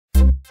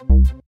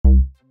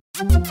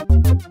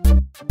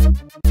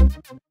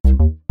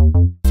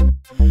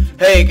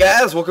Hey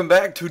guys, welcome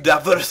back to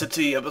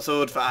Diversity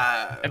episode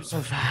 5.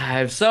 Episode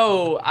 5.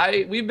 So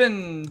we've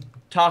been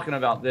talking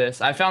about this.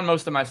 I found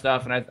most of my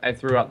stuff and I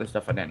threw out the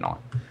stuff I didn't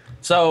want.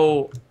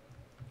 So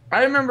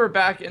I remember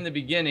back in the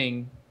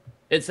beginning,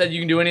 it said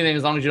you can do anything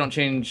as long as you don't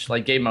change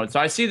like game mode. So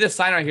I see this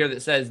sign right here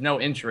that says no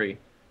entry.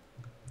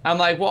 I'm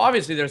like, well,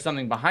 obviously there's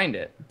something behind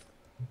it.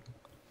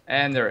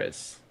 And there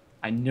is.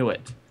 I knew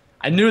it.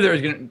 I knew there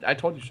was gonna. I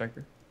told you,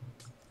 Striker.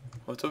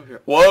 What's over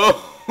here? Whoa!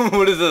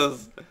 What is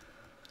this?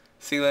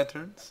 Sea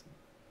lanterns?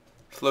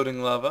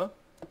 Floating lava?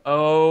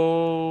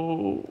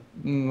 Oh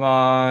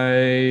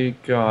my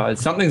god.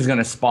 Something's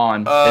gonna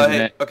spawn, isn't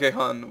it? Okay,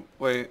 hon,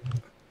 wait.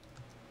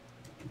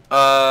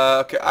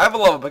 Okay, I have a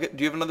lava bucket.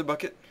 Do you have another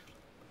bucket?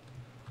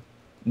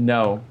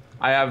 No.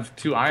 I have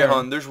 2 iron. Okay,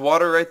 hon, there's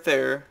water right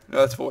there. No,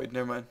 that's void.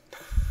 Never mind.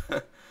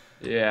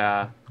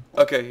 Yeah.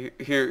 Okay,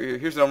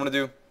 here's what I'm gonna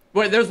do.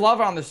 Wait, there's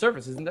lava on the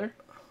surface, isn't there?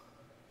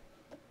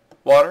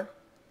 Water?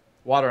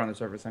 Water on the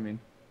surface, I mean.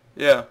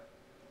 Yeah.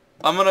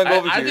 I'm gonna go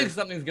over here. I think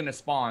something's gonna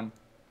spawn.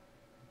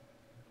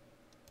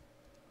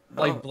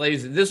 Like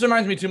blazes. This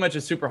reminds me too much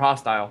of Super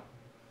Hostile.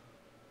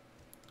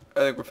 I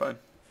think we're fine.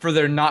 For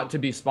there not to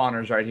be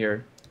spawners right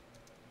here.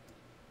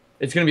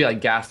 It's gonna be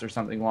like gassed or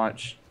something,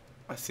 watch.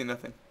 I see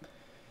nothing.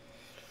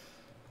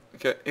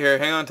 Okay, here,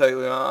 hang on tight,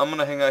 Leon. I'm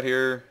gonna hang out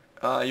here.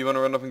 You wanna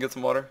run up and get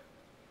some water?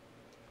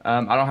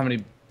 I don't have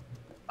any...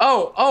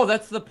 Oh,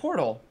 that's the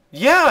portal.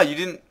 Yeah, you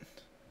didn't...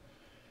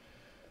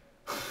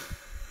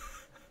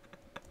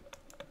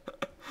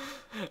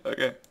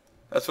 Okay.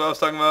 That's what I was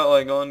talking about,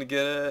 like, going to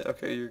get it.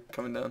 Okay, you're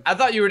coming down. I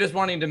thought you were just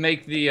wanting to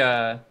make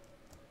the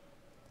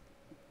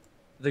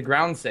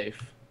ground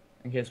safe.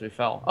 In case we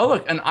fell. Oh,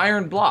 look, an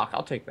iron block.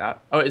 I'll take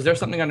that. Oh, is there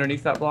something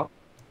underneath that block?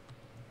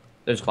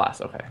 There's glass,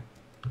 okay.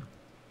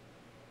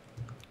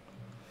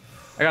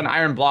 I got an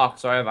iron block,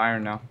 so I have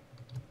iron now.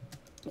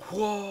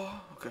 Whoa.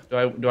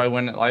 Okay. Do I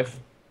win at life?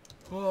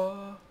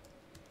 Whoa.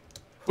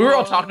 We were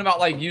all talking about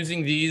like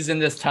using these in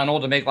this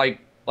tunnel to make like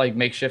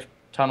makeshift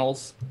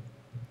tunnels.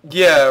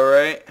 Yeah,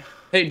 right.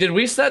 Hey, did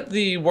we set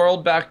the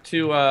world back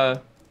to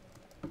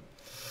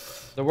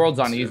the world's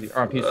on easy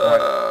or on peaceful?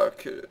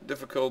 Okay,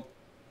 difficulty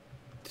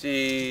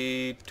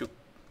 2.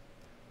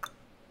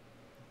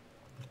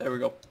 There we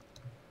go.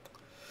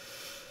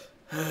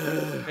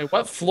 Hey,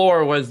 what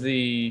floor was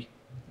the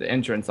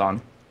entrance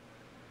on?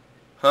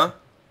 Huh?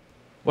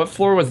 What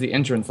floor was the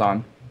entrance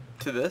on?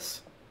 To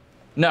this?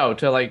 No,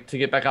 to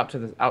get back up to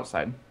the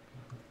outside.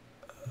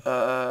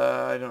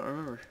 I don't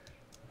remember.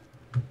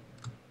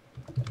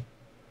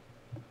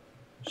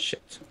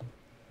 Shit.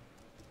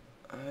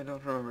 I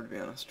don't remember, to be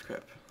honest.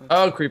 Crap.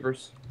 Oh,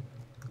 creepers.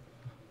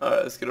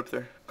 Alright, let's get up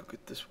there. Go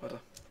get this water.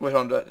 Wait,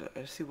 hold on. Did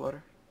I see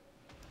water?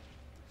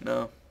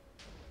 No.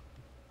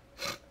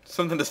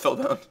 Something just fell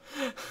down.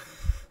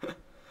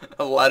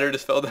 A ladder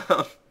just fell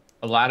down.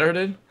 A ladder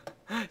did?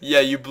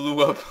 Yeah, you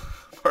blew up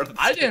part of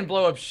the I didn't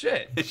blow up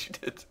shit. Yes, you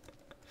did.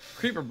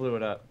 Creeper blew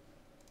it up.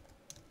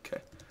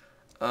 Okay.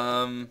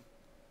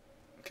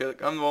 Okay,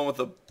 look, I'm the one with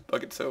the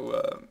bucket,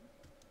 so,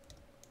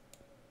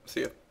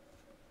 see ya.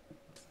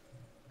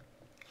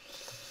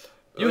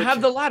 You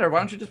have the ladder. Why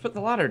don't you just put the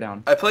ladder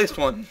down? I placed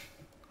one.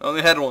 I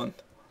only had one.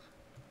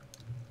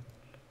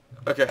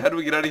 Okay, how do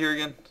we get out of here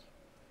again?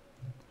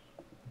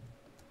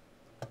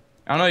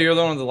 I don't know. You're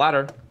the one with the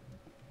ladder.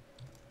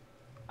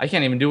 I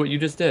can't even do what you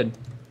just did.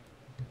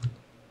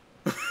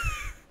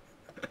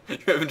 You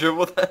having trouble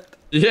with that?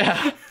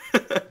 Yeah.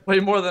 Way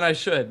more than I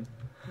should.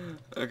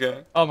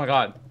 Okay. Oh my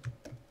god.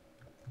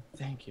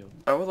 Thank you.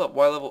 Alright, we're up.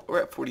 Y level.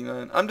 We're at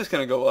 49. I'm just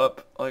gonna go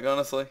up, like,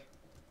 honestly.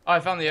 Oh,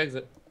 I found the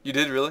exit. You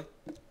did, really?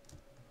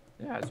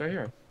 Yeah, it's right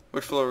here.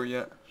 Which floor were you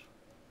at?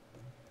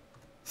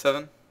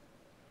 7?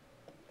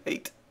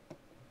 8?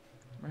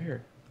 Right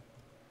here.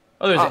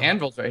 Oh, there's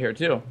anvils right here,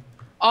 too.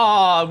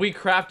 Oh, we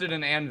crafted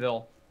an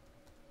anvil.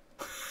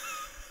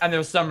 And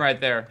there's some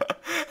right there.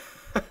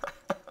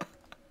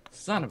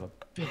 Son of a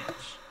bitch.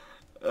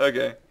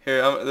 Okay,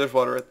 here, there's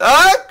water right there.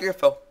 Ah! I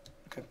fell.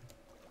 Okay.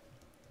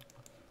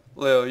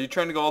 Leo, you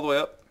trying to go all the way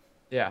up?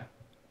 Yeah.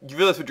 You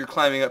realize what you're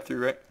climbing up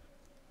through, right?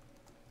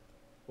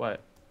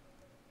 What?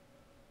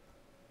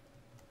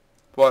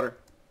 Water.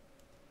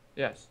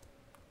 Yes.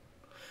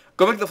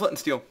 Go make the flint and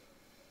steel.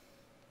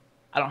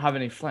 I don't have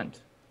any flint.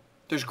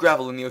 There's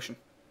gravel in the ocean.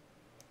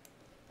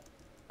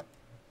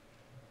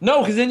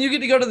 No, because then you get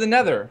to go to the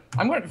nether.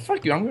 I'm going to...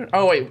 Fuck you. I'm going to...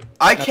 Oh, wait.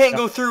 I can't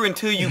go through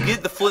until you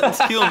get the flint and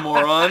steel,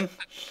 moron.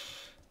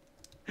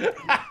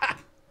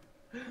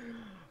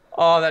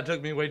 Oh, that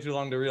took me way too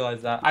long to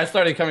realize that. I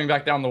started coming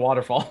back down the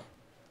waterfall.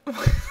 I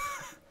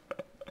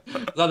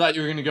thought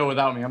you were going to go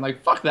without me. I'm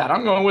like, fuck that.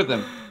 I'm going with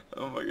him.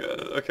 Oh my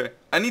god. Okay.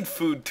 I need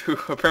food too.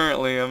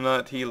 Apparently, I'm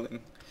not healing.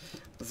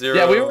 0.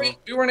 Yeah, we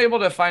weren't able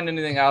to find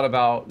anything out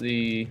about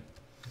the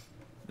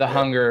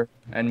hunger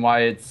and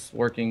why it's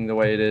working the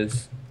way it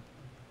is.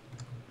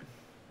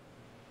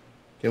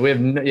 Okay, we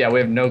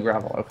have no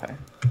gravel. Okay.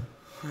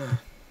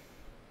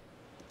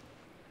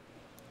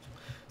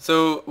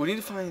 So we need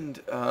to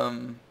find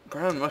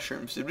Brown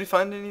mushrooms. Did we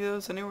find any of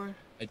those anywhere?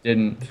 I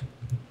didn't.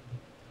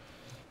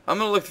 I'm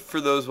gonna look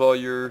for those while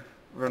you're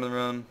running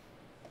around.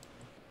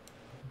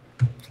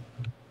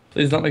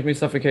 Please don't make me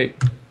suffocate.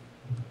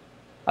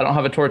 I don't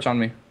have a torch on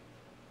me.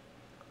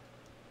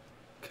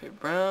 Okay,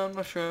 brown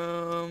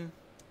mushroom.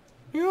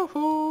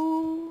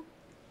 Yoo-hoo!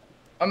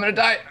 I'm gonna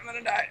die. I'm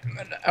gonna die. I'm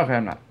gonna die. Okay,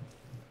 I'm not.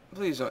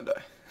 Please don't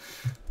die.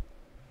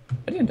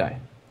 I didn't die.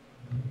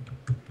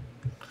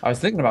 I was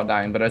thinking about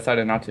dying, but I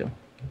decided not to.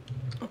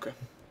 Okay.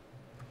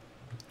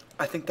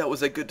 I think that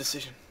was a good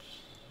decision.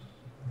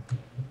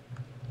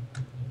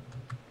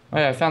 Oh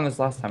yeah, I found this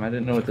last time. I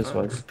didn't know what this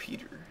was.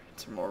 Repeater.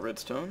 Some more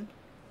redstone.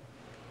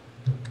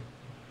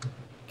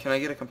 Can I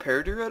get a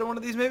comparator out of one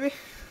of these, maybe?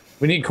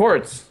 We need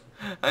quartz.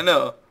 I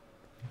know.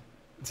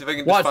 Let's see if I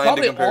can Well, just it's find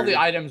a probably comparator. all the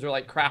items are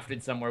like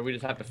crafted somewhere. We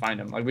just have to find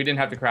them. Like we didn't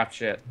have to craft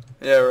shit.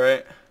 Yeah,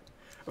 right.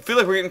 I feel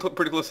like we're getting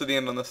pretty close to the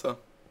end on this, though.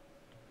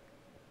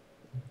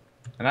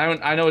 And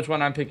I know which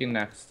one I'm picking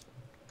next.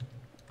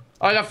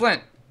 Oh, I got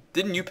flint.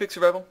 Didn't you pick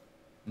survival?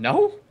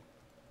 No?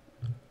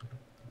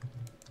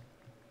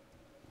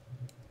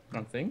 I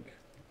don't think.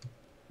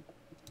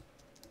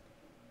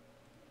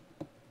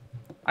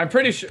 I'm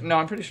pretty sure. No,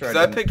 I'm pretty sure I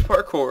Because I didn't. picked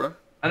parkour,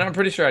 And I'm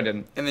pretty sure I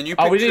didn't. and then you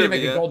picked Oh, we trivia. need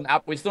to make a golden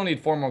apple. We still need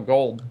 4 more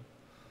gold.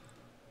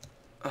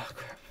 Oh,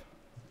 crap.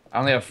 I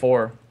only have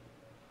 4.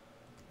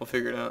 We'll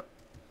figure it out.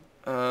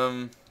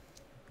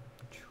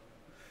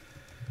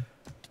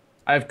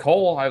 I have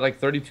coal. I have like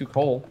 32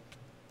 coal.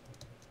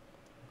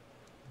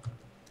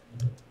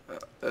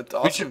 That's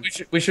awesome.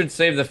 We should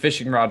save the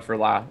fishing rod for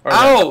last.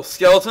 Ow!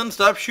 Skeleton,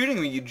 stop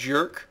shooting me, you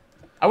jerk.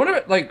 I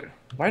wonder, like,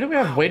 why do we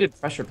have weighted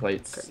pressure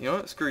plates? Okay, you know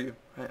what? Screw you.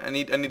 I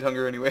need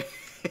hunger anyway.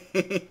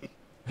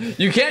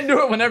 You can't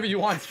do it whenever you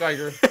want,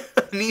 Striker.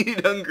 I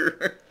need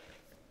hunger.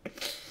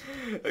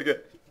 Okay.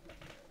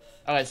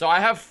 Alright, so I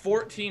have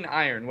 14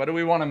 iron. What do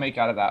we want to make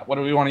out of that? What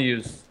do we want to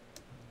use?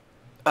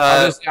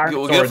 Iron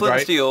We'll sword, get flint and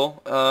right?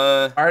 steel.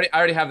 I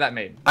already have that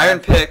made. Iron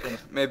pick,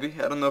 maybe.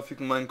 I don't know if you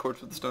can mine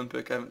quartz with the stone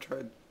pick. I haven't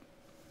tried.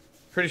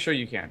 Pretty sure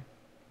you can.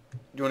 Do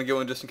you want to get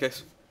one just in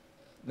case?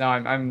 No,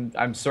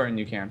 I'm certain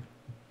you can.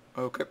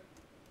 Okay.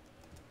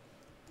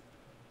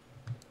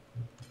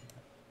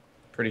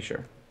 Pretty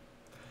sure.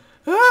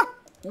 Ah!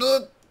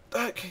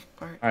 Okay,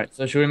 alright. Alright,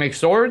 so should we make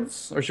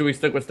swords or should we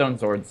stick with stone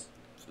swords?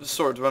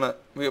 Swords, why not?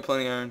 We got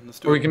plenty of iron. Let's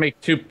do Or it. we can make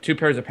two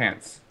pairs of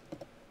pants.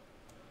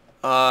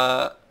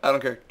 I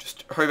don't care.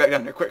 Just hurry back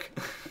down here, quick.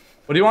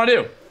 What do you want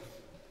to do?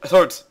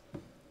 Swords.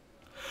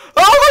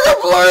 Oh my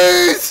god,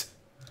 please!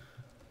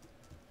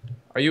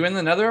 Are you in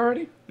the nether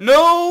already?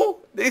 No!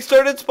 They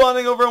started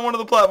spawning over on one of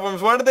the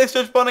platforms. Why did they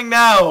start spawning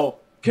now?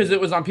 Because it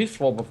was on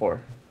peaceful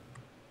before.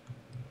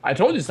 I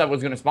told you stuff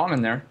was going to spawn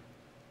in there.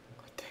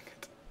 Dang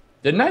it.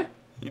 Didn't I?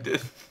 You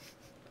did.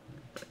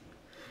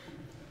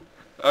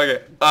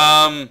 Okay.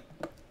 Alright,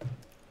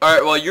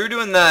 while you're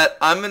doing that,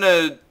 I'm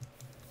gonna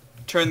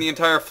turn the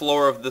entire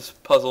floor of this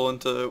puzzle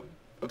into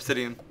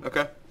obsidian,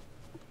 okay?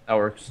 That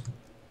works.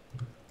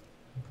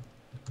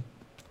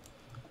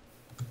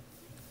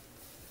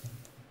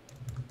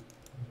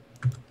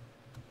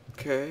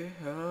 Okay,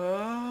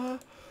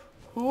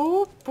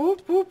 whoop,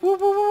 whoop, whoop,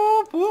 whoop,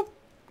 whoop, whoop.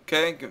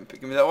 Okay,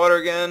 give me that water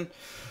again.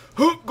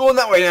 Whoop, going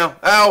that way now.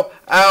 Ow,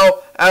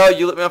 ow, ow,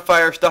 you lit me on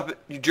fire. Stop it,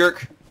 you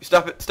jerk. You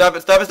stop it, stop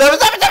it, stop it, stop it,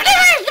 stop it, stop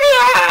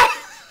it!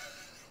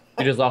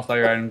 You just lost all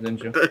your items,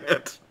 didn't you? Dang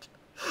it.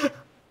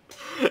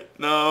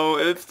 No,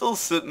 it's still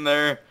sitting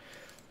there.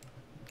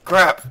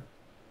 Crap.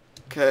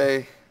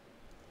 Okay.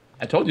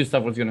 I told you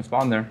stuff was going to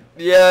spawn there.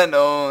 Yeah,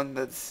 no,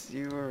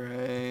 you were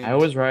right. I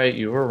was right,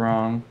 you were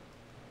wrong.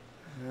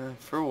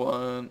 For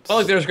once. Oh,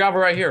 look, there's gravel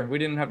right here. We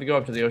didn't have to go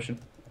up to the ocean.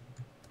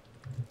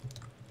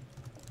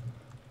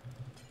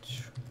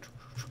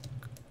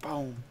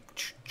 Boom.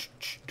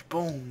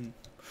 Boom.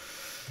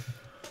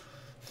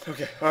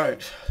 Okay,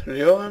 alright.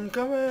 Leo, I'm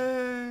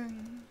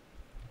coming.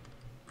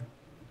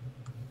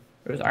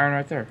 There's iron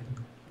right there.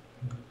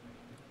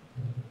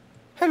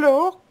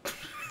 Hello.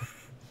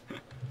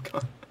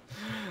 Come on.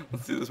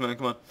 Let's do this, man.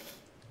 Come on.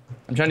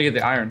 I'm trying to get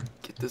the iron.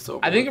 Get this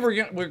over I think if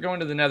with. we're going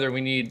to the nether,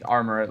 we need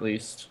armor at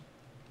least.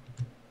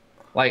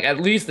 Like, at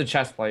least a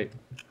chest plate.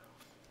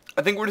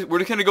 I think we're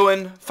just gonna go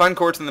in, find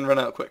quartz, and then run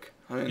out quick.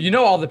 I mean, You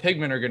know all the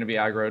pigmen are going to be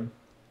aggroed.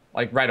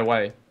 Like, right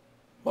away.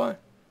 why?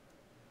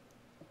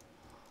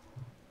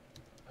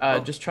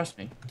 Just trust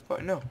me. Why?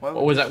 No. Why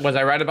Was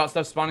I right about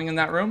stuff spawning in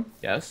that room?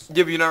 Yes.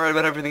 Yeah, but you're not right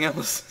about everything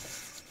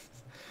else.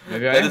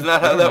 Maybe I That am. is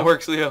not I how don't that know.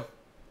 works, Leo.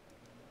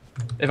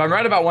 If I'm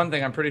right about one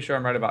thing, I'm pretty sure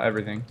I'm right about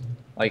everything.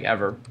 Like,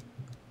 ever.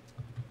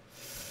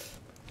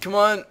 Come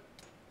on.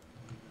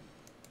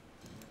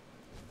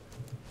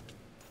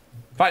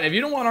 Fine, if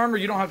you don't want armor,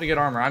 you don't have to get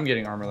armor. I'm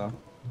getting armor, though.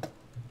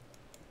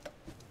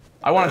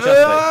 I want a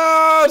chest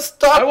plate.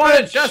 Stop I want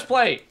it! a chest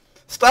plate!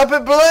 Stop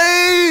it,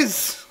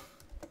 Blaze!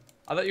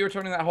 I thought you were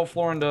turning that whole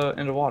floor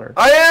into water.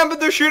 I am, but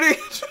they're shooting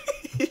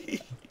at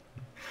me.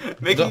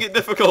 Making it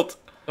difficult.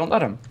 Don't let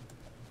them.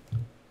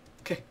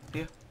 Okay,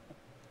 yeah.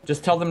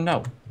 Just tell them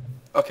no.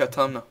 Okay, I'll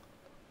tell him no.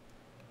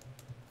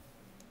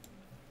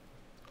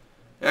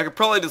 Yeah, I could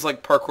probably just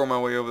like parkour my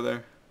way over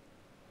there.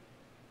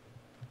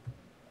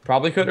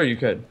 Probably could, or you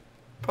could.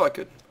 Probably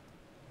could.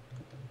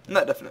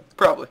 Not definite.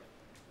 Probably.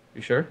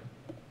 You sure?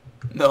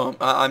 No,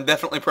 I'm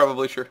definitely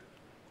probably sure.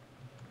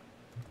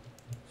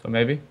 So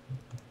maybe.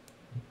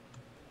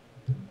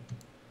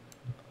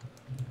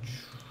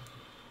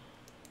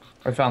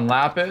 I found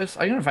lapis.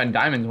 I'm gonna find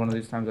diamonds one of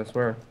these times, I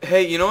swear.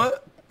 Hey, you know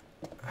what?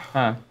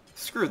 Huh?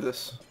 Screw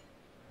this.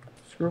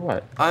 Screw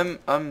what?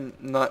 I'm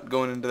not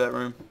going into that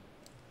room.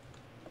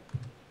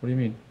 What do you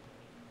mean?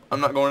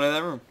 I'm not going into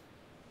that room.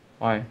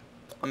 Why?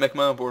 I'll make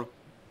my own portal.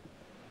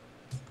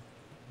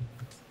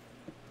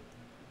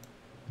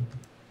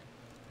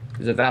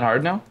 Is it that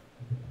hard now?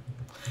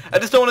 I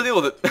just don't want to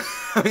deal with it.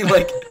 I mean,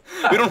 like,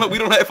 we don't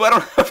have, if I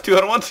don't have to, I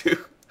don't want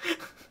to.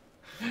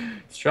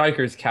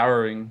 Striker's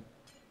cowering.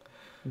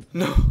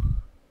 No.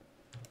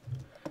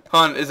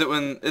 Han, is it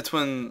when, it's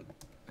when,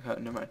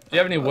 never mind. Do you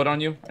have any wood on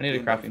you? I need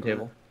a crafting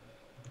table.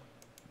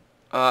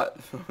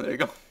 There you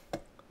go.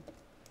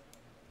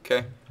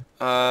 Okay.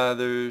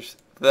 There's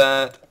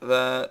that,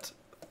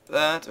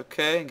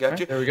 okay, got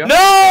you. There we go.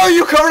 No!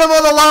 You covered him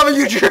on the lava,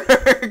 you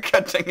jerk!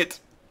 God dang it.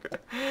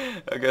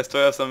 Okay, I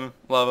still have some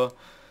lava.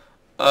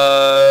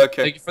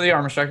 Okay. Thank you for the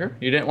armor, Striker.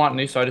 You didn't want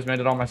any, so I just made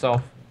it all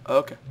myself.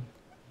 Okay.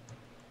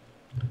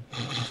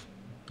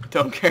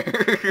 Don't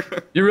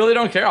care. You really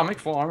don't care? I'll make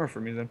full armor for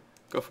me then.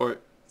 Go for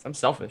it. I'm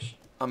selfish.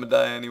 I'm gonna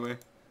die anyway.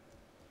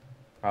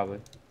 Probably.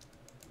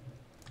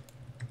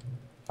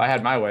 If I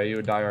had my way, you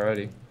would die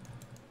already.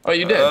 Oh,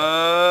 you did.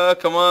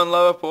 Come on,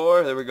 lava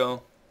pour. There we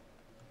go.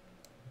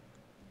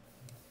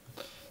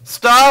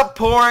 Stop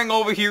pouring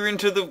over here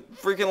into the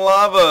freaking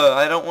lava.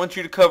 I don't want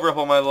you to cover up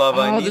all my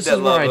lava. I need this that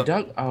is where lava. I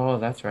dug. Oh,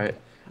 that's right.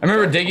 I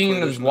remember digging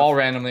into this wall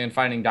randomly and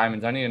finding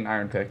diamonds. I need an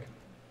iron pick.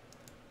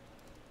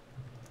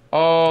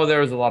 Oh,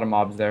 there was a lot of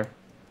mobs there.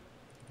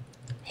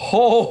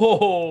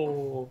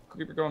 Oh,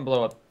 creeper, go and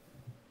blow up.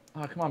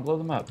 Oh, come on, blow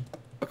them up.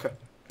 Okay.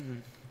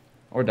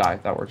 Or die.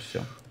 That works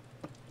too.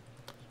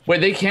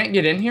 Wait, they can't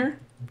get in here?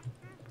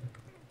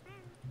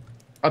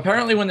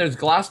 Apparently, when there's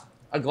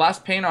a glass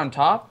pane on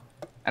top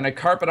and a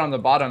carpet on the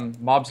bottom,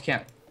 mobs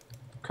can't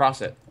cross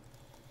it.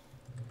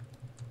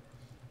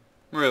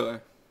 Really?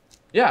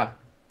 Yeah.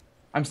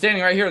 I'm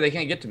standing right here. They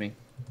can't get to me.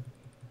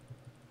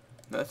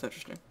 That's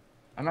interesting.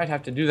 I might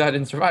have to do that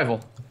in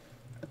survival.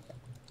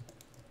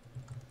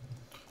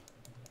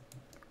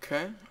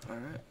 Okay. All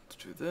right. Let's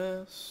do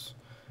this.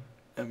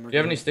 And we're Do you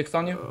have any sticks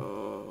on you?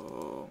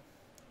 Oh.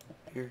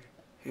 Here.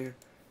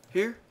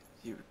 Here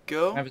we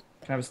go. Can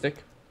I have a stick?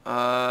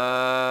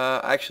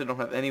 I actually don't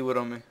have any wood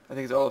on me. I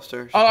think it's all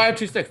upstairs. Oh, I have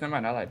 2 sticks. Never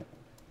mind. I lied.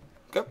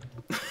 Go.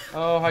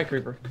 Oh, hi,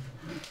 creeper.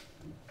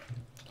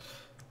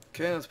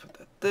 Okay, let's put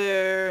that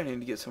there. I need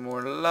to get some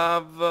more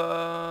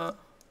lava.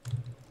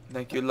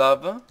 Thank you,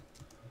 lava.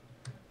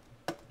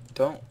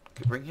 Don't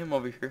bring him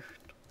over here.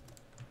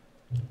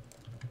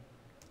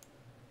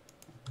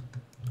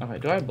 Okay,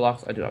 do I have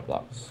blocks? I do have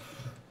blocks.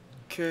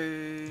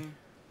 Okay.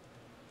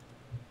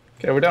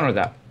 Okay, we're done with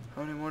that.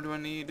 How many more do I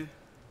need?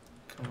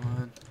 Come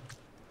on.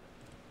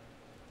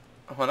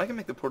 Oh, and I can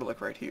make the portal like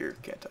right here,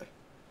 can't I?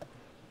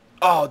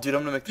 Oh, dude,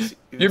 I'm gonna make this.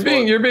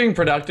 You're being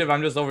productive.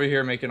 I'm just over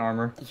here making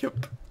armor.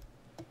 Yep.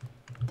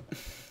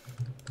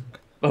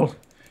 Oh,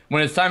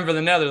 when it's time for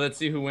the Nether, let's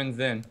see who wins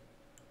then.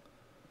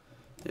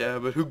 Yeah,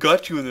 but who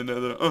got you in the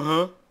Nether?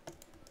 Uh-huh.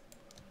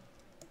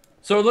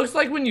 So it looks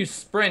like when you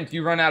sprint,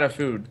 you run out of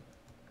food.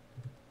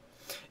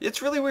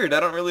 It's really weird.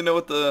 I don't really know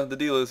what the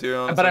deal is here,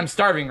 honestly. But I'm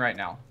starving right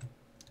now.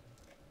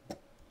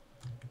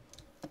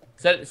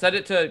 Set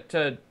it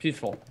to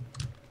peaceful.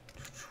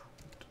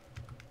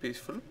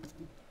 Peaceful.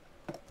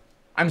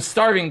 I'm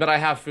starving, but I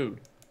have food.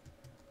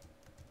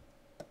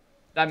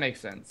 That makes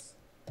sense.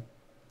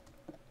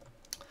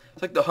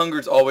 It's like the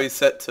hunger's always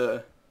set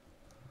to,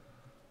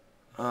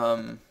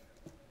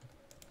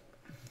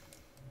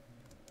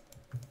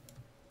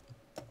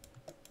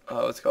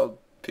 what's it called?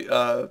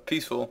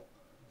 Peaceful.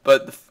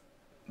 But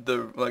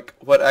the like,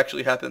 what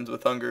actually happens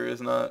with hunger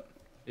is not.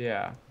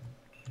 Yeah.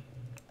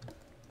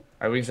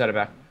 Alright, we can set it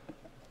back.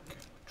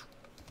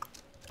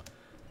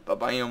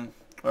 Ba-bam.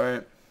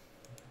 Alright.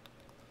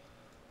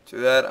 Do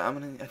that. I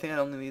think I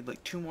only need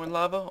like 2 more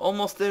lava.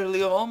 Almost there,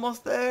 Leo.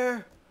 Almost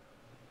there.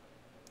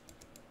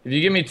 If you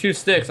give me 2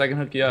 sticks, I can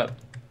hook you up.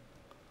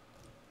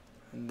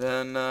 And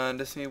then,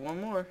 just need 1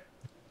 more.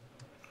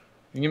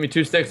 You can give me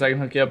 2 sticks, I can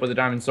hook you up with a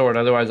diamond sword.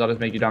 Otherwise, I'll just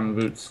make you diamond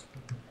boots.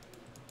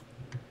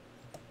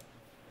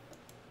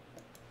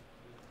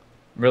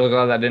 I'm really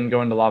glad that didn't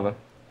go into lava.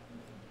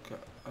 Okay,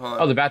 hold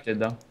on. Oh, the bat did,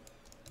 though.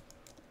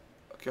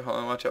 Okay, hold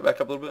on. Watch out.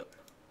 Back up a little bit.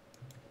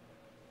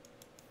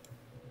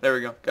 There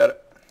we go. Got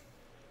it.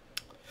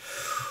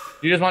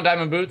 You just want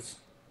diamond boots?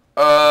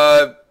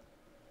 Yeah,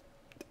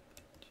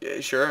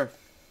 sure.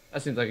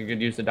 That seems like a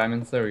good use of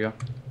diamonds. There we go.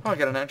 Oh, I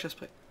got an iron chest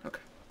plate.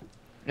 Okay.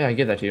 Yeah, I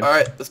give that to you.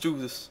 Alright, let's do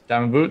this.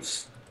 Diamond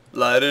boots.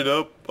 Light it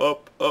up,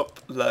 up, up.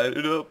 Light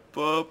it up,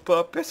 up,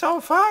 up. It's on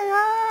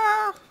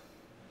fire!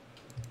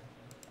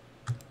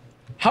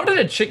 How did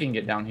a chicken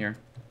get down here?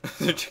 Is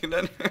there chicken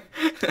down here?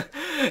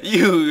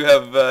 You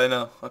have,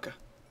 no. Okay.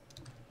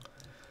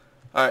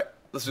 Alright,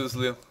 let's do this,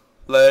 Leo.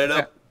 Light it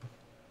up.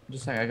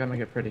 Just saying, I gotta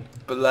make it pretty.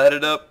 But light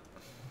it up.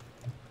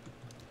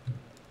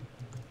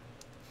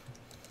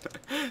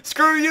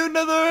 Screw you,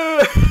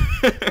 Nether!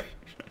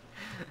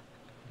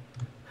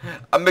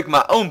 I make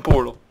my own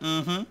portal.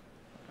 Mm-hmm.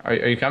 Are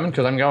you coming?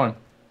 Because I'm going.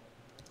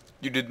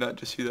 You did not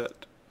just see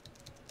that.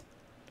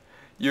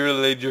 You're a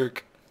lay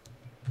jerk.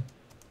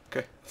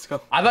 Okay, let's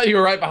go. I thought you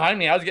were right behind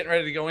me. I was getting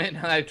ready to go in,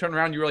 and I turned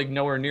around. You were like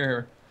nowhere near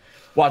her.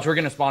 Watch, we're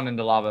gonna spawn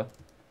into lava.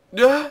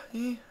 Yeah.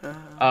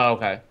 Oh,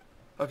 okay.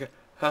 Okay.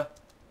 Huh.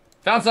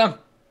 Found some.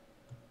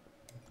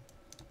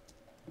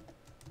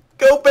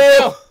 Go,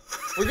 Bill! Oh,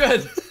 we're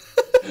good.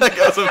 I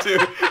got some too.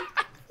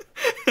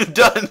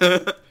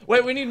 Done.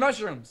 Wait, we need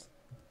mushrooms.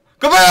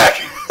 Go back!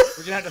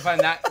 We're gonna have to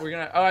find that. We're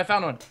gonna. Oh, I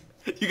found one.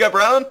 You got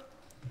brown?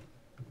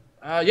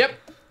 Yep.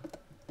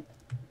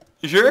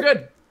 You sure? We're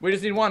good. We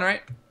just need one,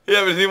 right?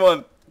 Yeah, we just need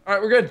one. All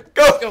right, we're good.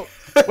 Go. Let's go.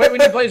 Wait, we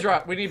need blaze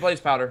rod. We need blaze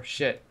powder.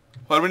 Shit.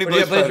 Why do we need We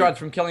need blaze powder? rods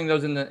from killing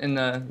those in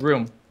the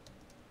room.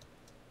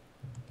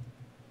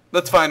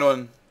 Let's find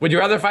one. Would you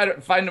rather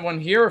find one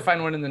here or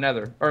find one in the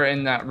nether? Or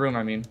in that room,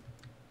 I mean.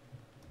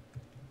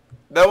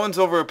 That one's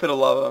over a pit of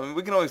lava. I mean,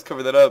 we can always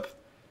cover that up.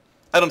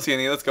 I don't see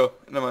any. Let's go.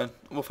 Never mind.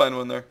 We'll find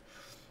one there.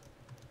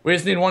 We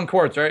just need one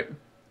quartz, right?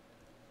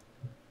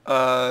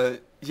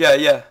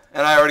 Yeah.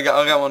 And I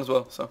got one as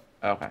well, so.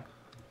 Okay.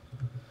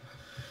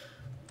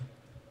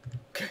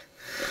 Okay.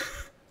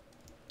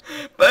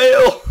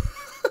 Bail!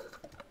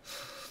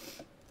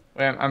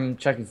 Wait, I'm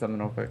checking something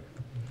real quick.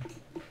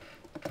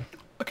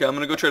 Okay, I'm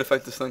gonna go try to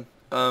fight this thing.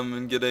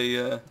 And get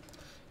a,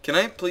 can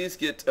I please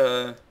get,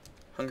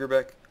 hunger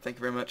back? Thank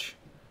you very much.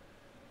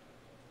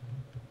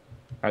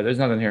 Alright, there's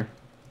nothing here.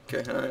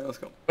 Okay, alright, let's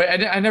go. Wait,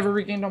 I never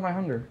regained all my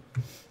hunger.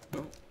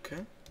 Okay.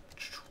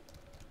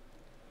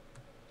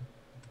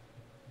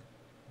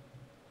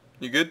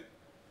 You good?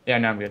 Yeah,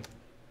 now I'm good.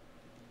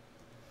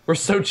 We're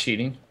so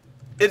cheating.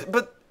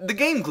 But the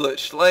game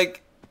glitched.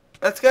 Like,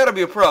 that's gotta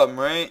be a problem,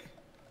 right?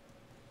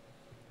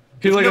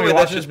 People are No gonna be way,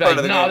 that's watching this just be part like,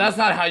 of the no, game." that's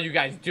not how you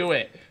guys do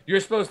it. You're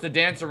supposed to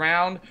dance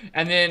around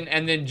and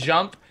then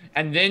jump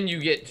and then you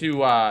get to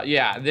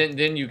yeah,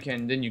 then you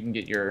can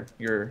get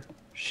your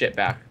shit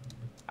back.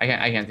 I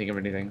can't think of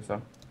anything,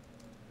 so.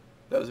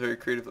 That was very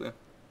creative, Leo.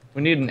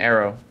 We need an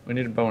arrow. We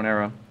need a bow and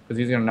arrow because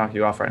he's gonna knock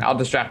you off right now. I'll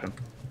distract him.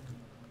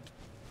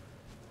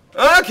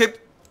 Okay.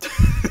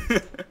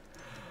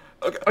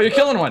 Okay. Oh, you're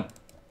killing one.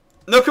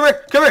 No, come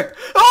here. Come here.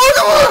 Oh,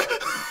 come on.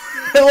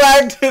 I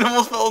lagged and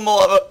almost fell in the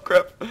lava.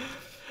 Crap.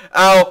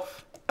 Ow.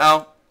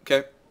 Ow.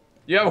 Okay.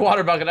 You have a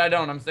water bucket. I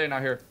don't. I'm staying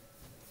out here.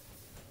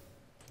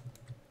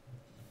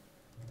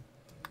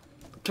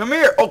 Come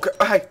here. Okay.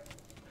 Hi.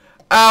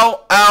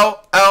 Ow.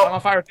 Ow. I'm Ow.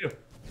 on fire too.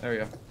 There we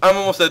go. I'm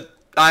almost dead.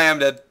 I am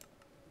dead.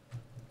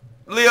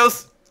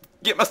 Leos,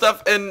 get my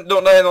stuff and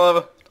don't die in the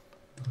lava.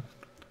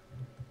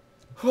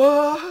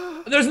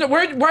 What? There's no.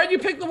 Where'd you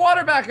pick the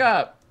water back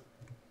up?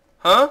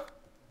 Huh?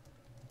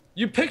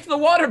 You picked the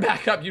water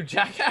back up, you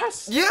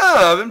jackass. Yeah,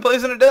 I've been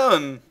placing it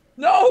down.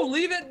 No,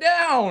 leave it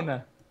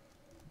down.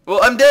 Well,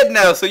 I'm dead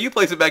now, so you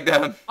place it back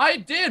down. I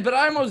did, but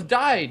I almost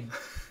died.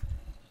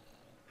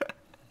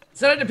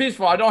 Set it to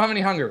peaceful. I don't have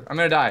any hunger. I'm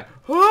gonna die.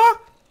 Huh?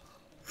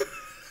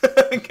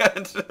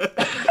 Gotcha.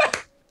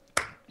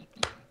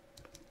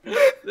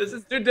 This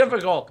is too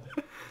difficult.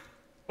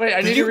 Wait,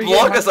 I need Did to you regain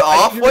block us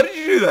off? Why did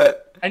you do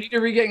that? I need to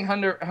regain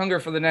hunger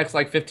for the next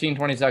like 15,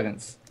 20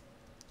 seconds.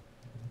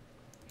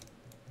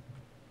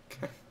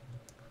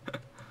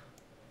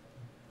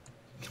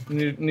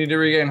 Need to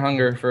regain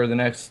hunger for the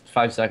next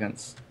 5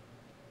 seconds.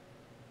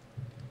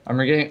 I'm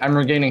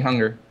regaining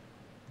hunger.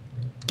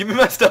 Give me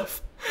my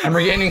stuff. I'm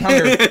regaining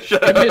hunger.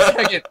 Shut Give me a up.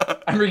 second.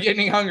 I'm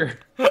regaining hunger.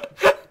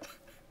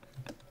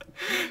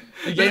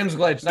 The game's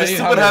glitched. I This need is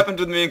hunger. what happens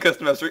with me and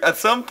Custom Master. At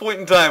some point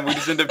in time, we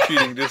just end up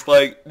cheating, just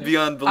like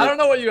beyond belief. I don't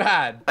know what you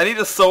had. I need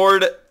a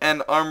sword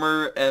and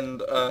armor and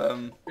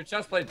Your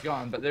chest plate's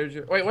gone, but there's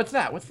your. Wait, what's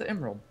that? What's the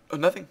emerald? oh,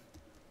 nothing.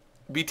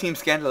 B team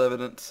scandal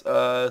evidence.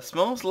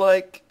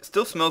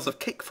 Still smells of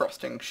cake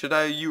frosting. Should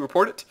you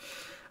report it?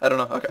 I don't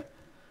know. Okay.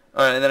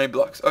 All right, and then he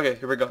blocks. Okay,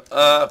 here we go.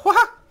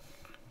 Wha-ha!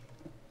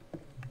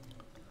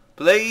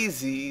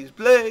 Blazies,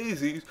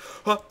 blazies.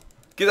 Huh.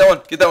 Get that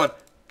one. Get that one.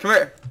 Come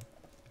here.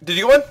 Did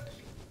you get one?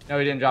 No,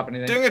 he didn't drop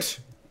anything. Dang it.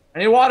 I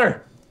need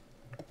water.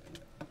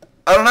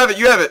 I don't have it.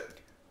 You have it.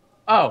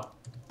 Oh.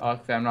 Oh,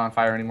 okay, I'm not on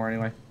fire anymore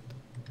anyway.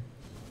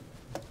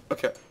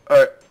 Okay. All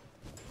right.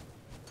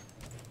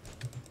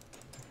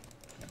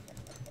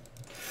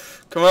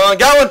 Come on.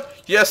 Got one.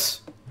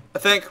 Yes. I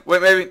think.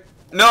 Wait, maybe.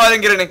 No, I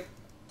didn't get any.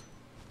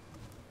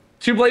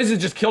 Two blazes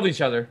just killed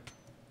each other.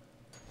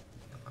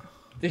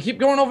 They keep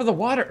going over the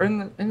water, or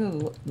in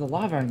the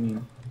lava, I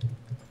mean.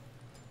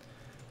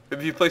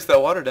 Maybe you place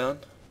that water down.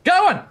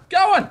 Going!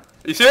 Going! Are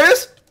you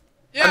serious?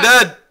 Yeah. I'm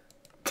dead.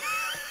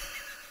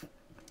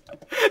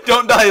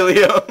 Don't die,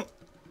 Leo.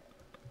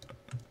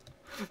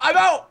 I'm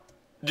out!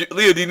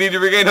 Leo, do you need to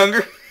regain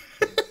hunger?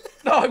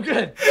 No, I'm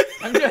good.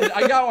 I'm good.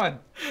 I got one.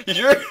 You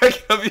sure? I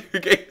can help you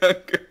regain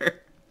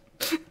hunger.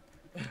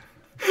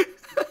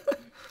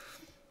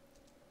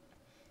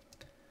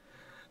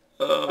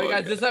 Oh, Alright,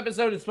 guys, this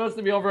episode is supposed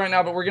to be over right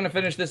now, but we're gonna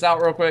finish this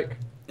out real quick.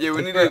 Yeah,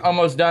 we need We're to.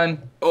 almost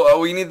done. Oh,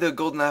 we need the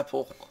golden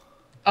apple.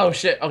 Oh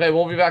shit. Okay,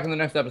 we'll be back in the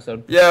next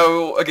episode. Yeah.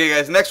 Okay,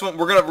 guys. Next one,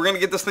 we're gonna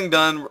get this thing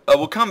done.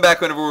 We'll come back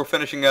whenever we're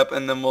finishing up,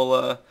 and then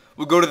we'll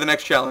go to the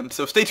next challenge.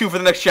 So stay tuned for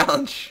the next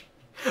challenge.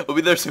 We'll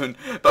be there soon.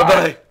 Bye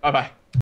bye. Bye bye.